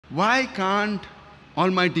why can't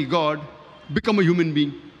Almighty God become a human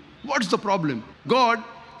being? What's the problem? God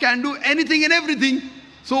can do anything and everything.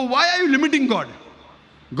 So why are you limiting God?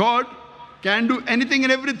 God can do anything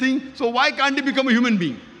and everything. So why can't he become a human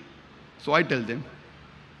being? So I tell them,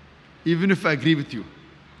 even if I agree with you,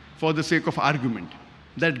 for the sake of argument,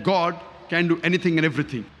 that God can do anything and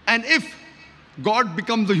everything, and if God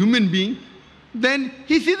becomes a human being, then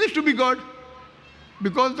he ceases to be God,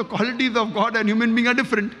 because the qualities of God and human being are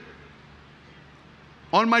different.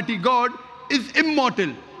 Almighty God is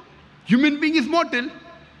immortal. Human being is mortal.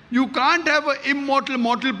 You can't have an immortal,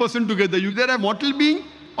 mortal person together. You either have mortal being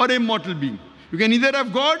or immortal being. You can either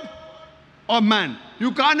have God or man.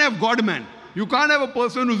 You can't have God-man. You can't have a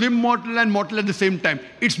person who's immortal and mortal at the same time.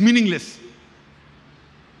 It's meaningless.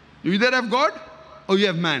 You either have God or you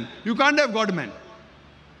have man. You can't have God-man.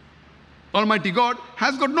 Almighty God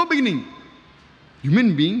has got no beginning.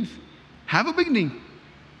 Human beings have a beginning.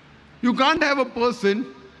 You can't have a person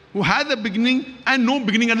who has a beginning and no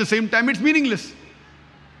beginning at the same time. It's meaningless.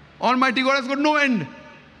 Almighty God has got no end.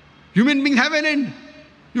 Human beings have an end.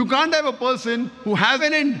 You can't have a person who has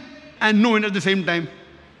an end and no end at the same time.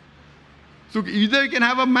 So either you can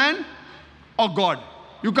have a man or God.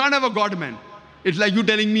 You can't have a God-man. It's like you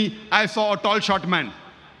telling me, I saw a tall, short man.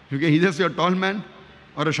 You can either say a tall man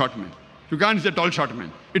or a short man. You can't say tall, short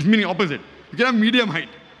man. It's meaning opposite. You can have medium height,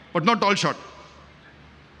 but not tall, short.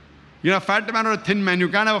 You have a fat man or a thin man. You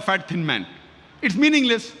can't have a fat, thin man. It's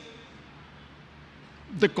meaningless.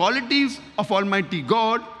 The qualities of Almighty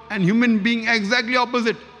God and human being are exactly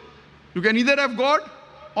opposite. You can either have God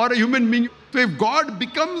or a human being. So if God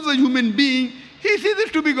becomes a human being, he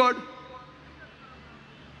ceases to be God.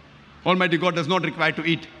 Almighty God does not require to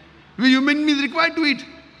eat. We human beings require to eat.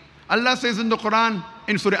 Allah says in the Quran,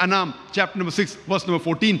 in Surah Anam, chapter number 6, verse number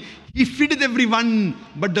 14, he feedeth everyone,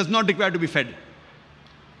 but does not require to be fed.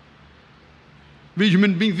 We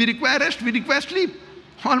human beings, we require rest, we require sleep.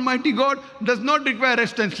 Almighty God does not require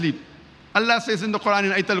rest and sleep. Allah says in the Quran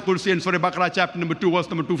in Ayat al-Kursi and Surah Baqarah chapter number 2 verse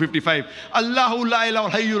number 255, Allahu la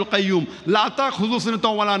ilaha hayyul qayyum la ta'khudhuhu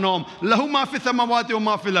sinatun wa la nawm lahu ma fi samawati wa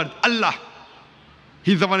ma fil ard. Allah,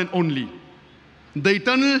 he is the one and only, the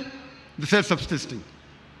eternal, the self-subsisting.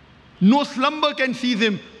 No slumber can seize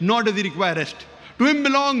him, nor does he require rest. To him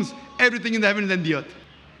belongs everything in the heavens and the earth.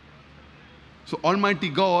 So Almighty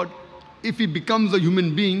God, if he becomes a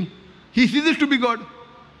human being, he ceases to be God.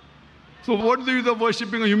 So what is the use of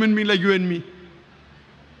worshipping a human being like you and me?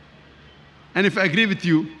 And if I agree with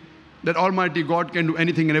you that Almighty God can do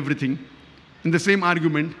anything and everything, in the same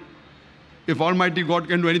argument, if Almighty God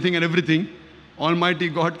can do anything and everything, Almighty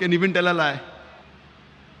God can even tell a lie.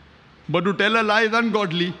 But to tell a lie is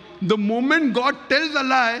ungodly. The moment God tells a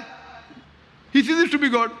lie, he ceases to be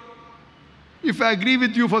God. If I agree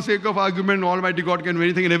with you for sake of argument, Almighty God can do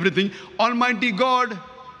anything and everything, Almighty God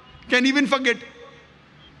can even forget.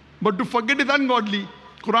 But to forget is ungodly.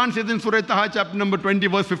 Quran says in Surah Taha, chapter number 20,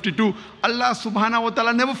 verse 52, Allah subhanahu wa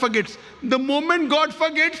ta'ala never forgets. The moment God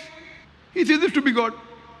forgets, he ceases to be God.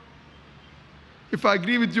 If I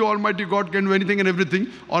agree with you, Almighty God can do anything and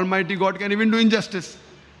everything, Almighty God can even do injustice.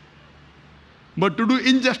 But to do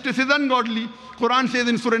injustice is ungodly. Quran says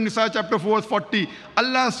in Surah Nisa, chapter 4, verse 40,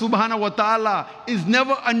 Allah subhanahu wa ta'ala is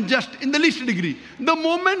never unjust in the least degree. The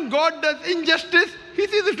moment God does injustice, he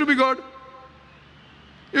ceases to be God.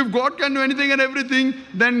 If God can do anything and everything,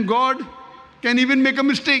 then God can even make a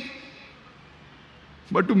mistake.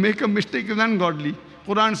 But to make a mistake is ungodly.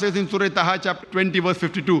 Quran says in Surah Taha, chapter 20, verse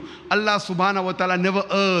 52, Allah subhanahu wa ta'ala never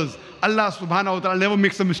errs. Allah subhanahu wa ta'ala never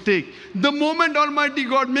makes a mistake. The moment Almighty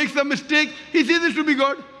God makes a mistake, he ceases to be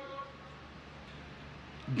God.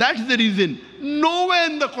 That's the reason. Nowhere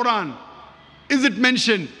in the Quran is it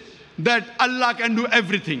mentioned that Allah can do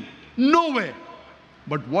everything. Nowhere.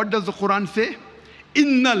 But what does the Quran say?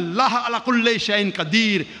 Inna allaha ala kulli shay'in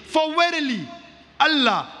qadir. For verily,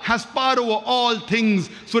 Allah has power over all things.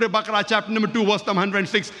 Surah Baqarah chapter number 2 verse number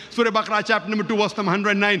 106. Surah Baqarah chapter number 2 verse number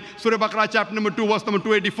 109. Surah Baqarah chapter number 2 verse number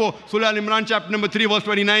 284. Surah Al-Imran chapter number 3 verse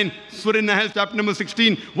 29. Surah Nahl chapter number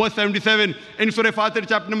 16 verse 77. In Surah Fatir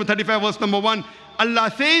chapter number 35 verse number 1.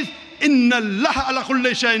 Allah says, Inna allaha ala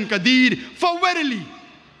kulli shay'in qadir. For verily,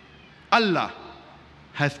 Allah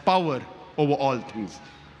has power over all things.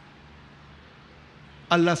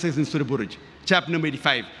 Allah says in Surah Buruj, chapter number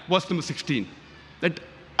 85, verse number 16, that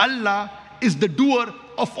Allah is the doer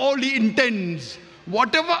of all he intends.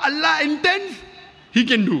 Whatever Allah intends, he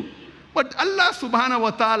can do. But Allah subhanahu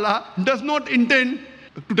wa ta'ala does not intend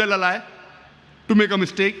to tell a lie, to make a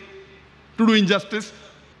mistake, to do injustice,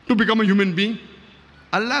 to become a human being.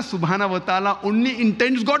 Allah subhanahu wa ta'ala only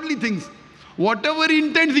intends godly things. Whatever he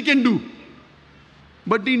intends, he can do.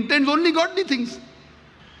 But he intends only godly things.